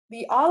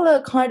the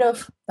other kind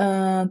of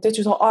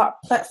digital art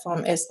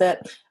platform is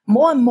that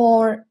more and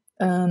more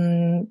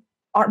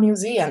art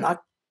museums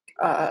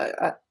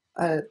are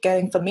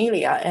getting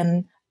familiar,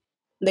 and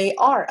they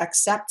are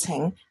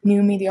accepting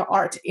new media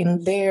art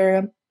in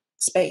their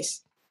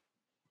space.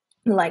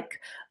 Like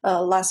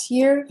last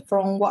year,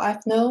 from what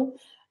I've known,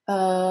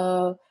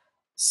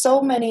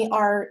 so many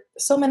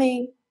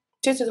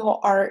digital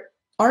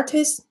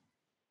artists,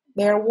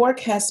 their work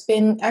has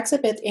been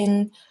exhibited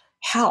in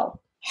How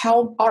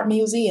Art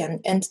Museum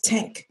and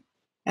Tank,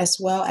 as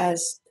well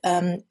as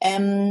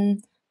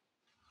MCAM,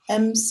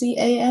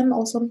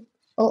 also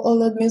all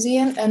the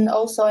museum, and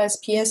also as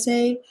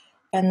PSA,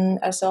 and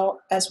as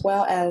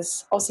well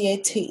as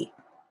OCAT.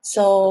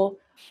 So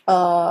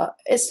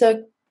it's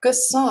a good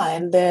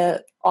sign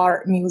that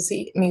art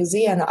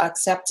museum are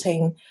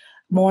accepting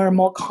more and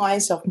more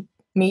kinds of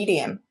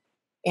medium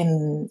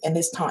in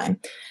this time,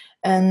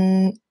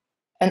 and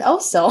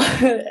also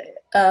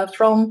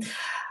from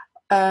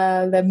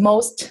the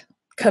most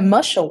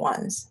commercial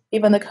ones,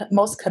 even the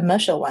most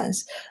commercial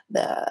ones,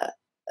 the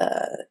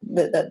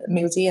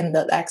museum,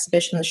 the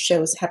exhibition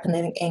shows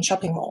happening in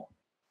shopping mall.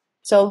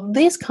 So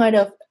these kind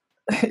of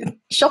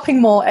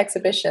shopping mall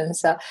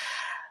exhibitions are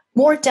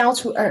more down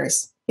to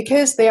earth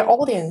because their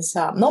audience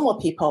are normal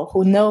people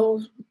who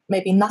know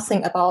maybe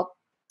nothing about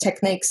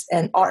techniques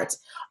and art.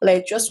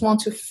 They just want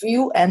to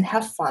feel and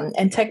have fun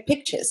and take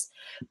pictures.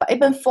 But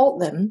even for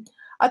them,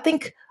 I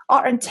think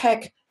art and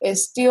tech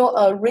is still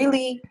a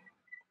really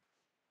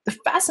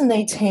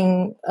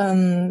fascinating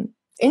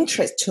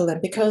interest to them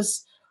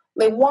because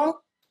they want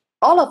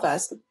all of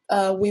us.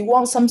 We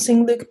want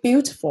something look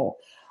beautiful.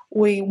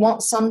 We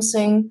want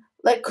something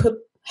that could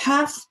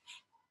have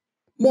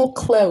more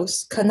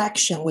close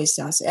connection with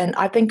us. And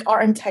I think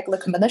art and tech, the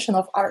combination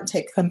of art and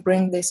tech can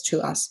bring this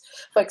to us.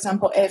 For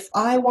example, if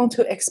I want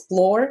to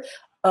explore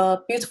a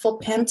beautiful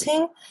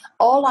painting,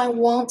 all I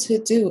want to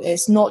do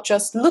is not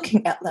just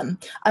looking at them.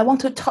 I want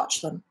to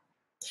touch them.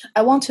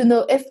 I want to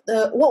know if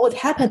what would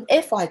happen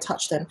if I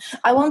touch them.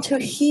 I want to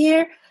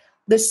hear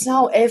the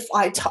sound if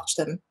I touch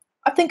them.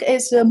 I think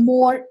it's a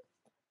more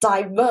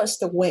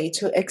diverse way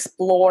to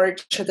explore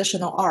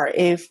traditional art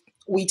if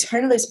we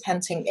turn this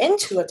painting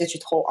into a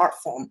digital art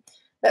form.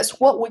 That's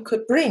what we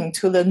could bring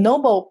to the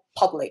normal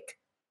public.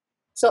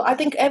 So I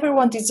think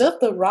everyone deserves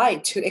the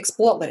right to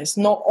explore this,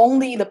 not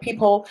only the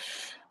people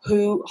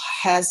who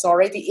has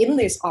already in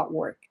this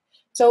artwork.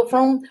 So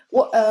from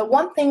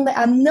one thing that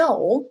I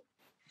know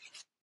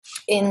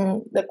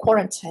in the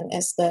quarantine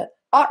is that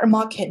art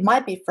market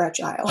might be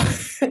fragile.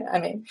 I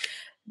mean,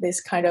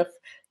 this kind of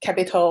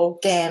capital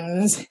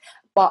gains,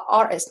 but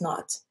art is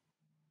not.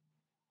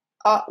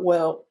 Art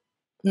will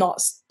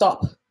not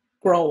stop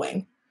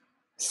growing.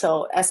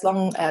 So as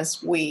long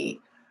as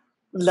we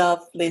love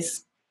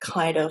this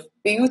kind of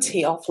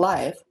beauty of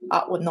life,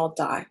 art would not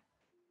die.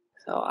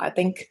 So I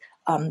think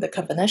the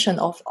combination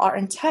of art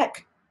and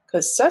tech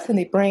could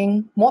certainly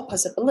bring more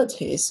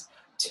possibilities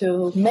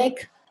to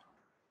make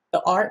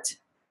the art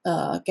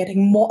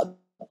getting more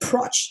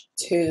approach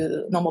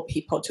to normal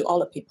people, to all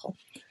the people.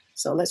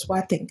 So that's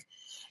what I think.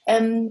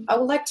 And I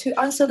would like to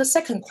answer the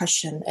second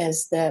question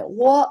is that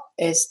what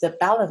is the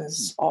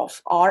balance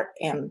of art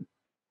and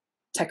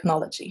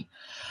technology?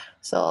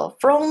 So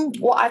from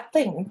what I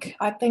think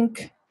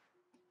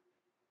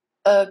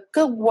a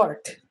good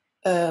work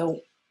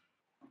that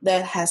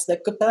has the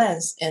good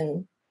balance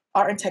in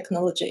art and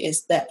technology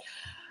is that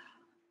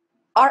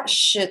art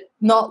should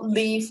not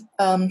leave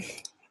how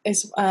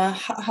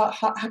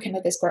can I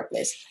describe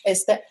this?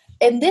 Is that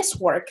in this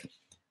work,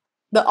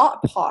 the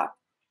art part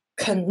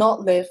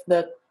cannot leave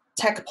the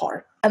tech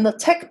part, and the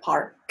tech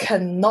part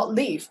cannot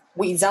live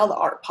without the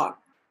art part.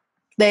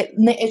 They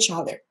need each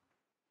other.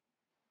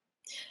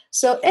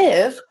 So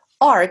if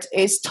art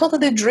is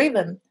totally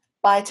driven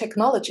by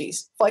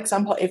technologies, for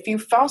example, if you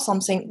found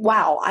something,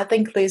 wow, I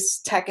think this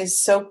tech is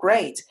so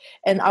great,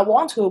 and I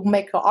want to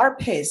make an art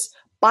piece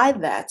by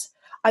that,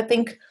 I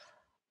think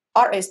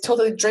art is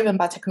totally driven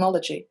by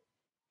technology.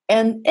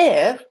 And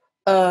if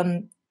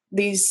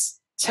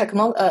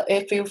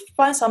if you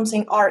find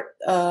something art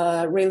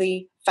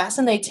really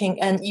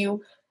fascinating and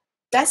you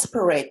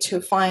desperate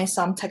to find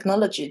some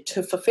technology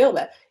to fulfill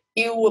it,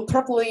 you will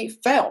probably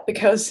fail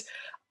because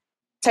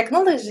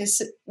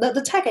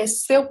the tech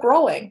is still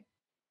growing.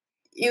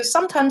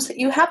 Sometimes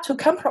you have to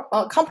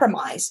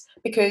compromise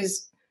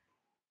because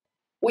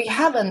we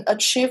haven't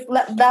achieved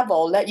that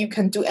level that you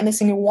can do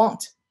anything you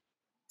want.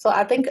 So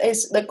I think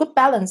the good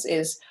balance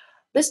is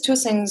these two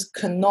things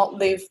cannot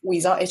live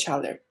without each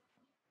other.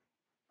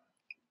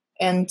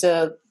 And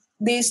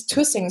these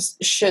two things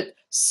should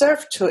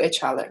serve to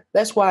each other.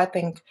 That's why I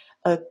think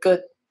a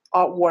good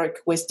artwork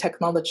with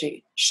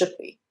technology should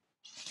be.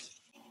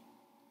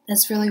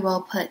 That's really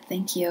well put.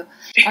 Thank you.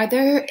 Are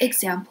there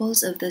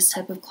examples of this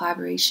type of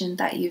collaboration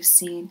that you've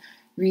seen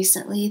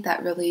recently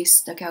that really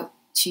stuck out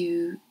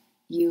to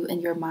you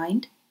in your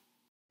mind?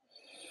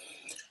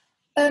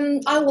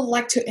 I would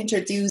like to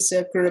introduce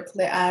a group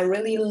that I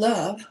really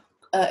love.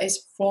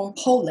 It's from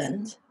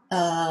Poland.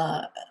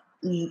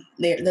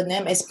 the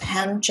name is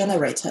Pan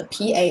Generator,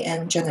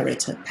 PAN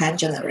Generator, Pan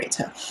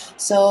Generator.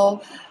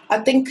 So I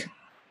think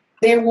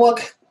their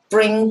work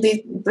bring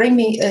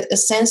me a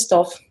sense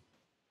of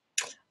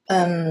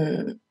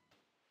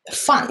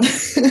fun.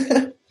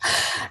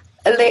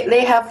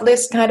 They have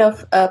this kind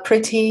of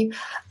pretty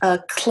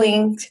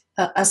clean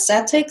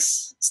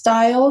aesthetics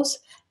styles,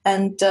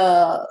 and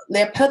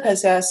their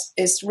purpose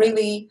is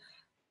really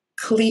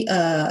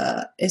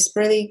clear. Is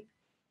really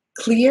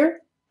clear.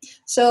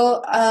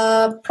 So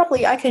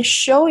probably I can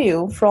show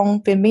you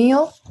from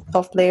Vimeo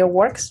of their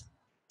works.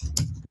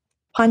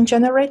 Pun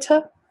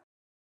generator.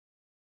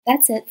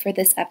 That's it for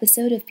this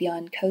episode of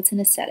Beyond Codes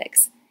and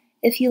Aesthetics.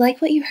 If you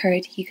like what you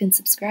heard, you can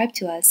subscribe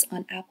to us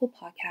on Apple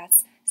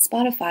Podcasts,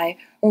 Spotify,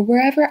 or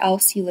wherever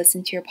else you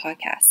listen to your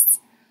podcasts.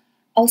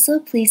 Also,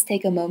 please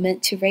take a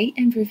moment to rate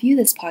and review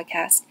this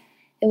podcast.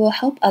 It will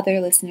help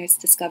other listeners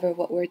discover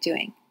what we're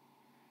doing.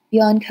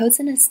 Beyond Codes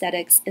and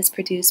Aesthetics is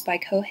produced by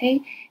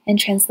Kohei and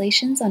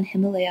Translations on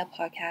Himalaya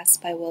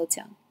Podcasts by Will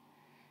Jiang.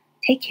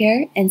 Take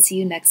care and see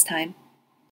you next time.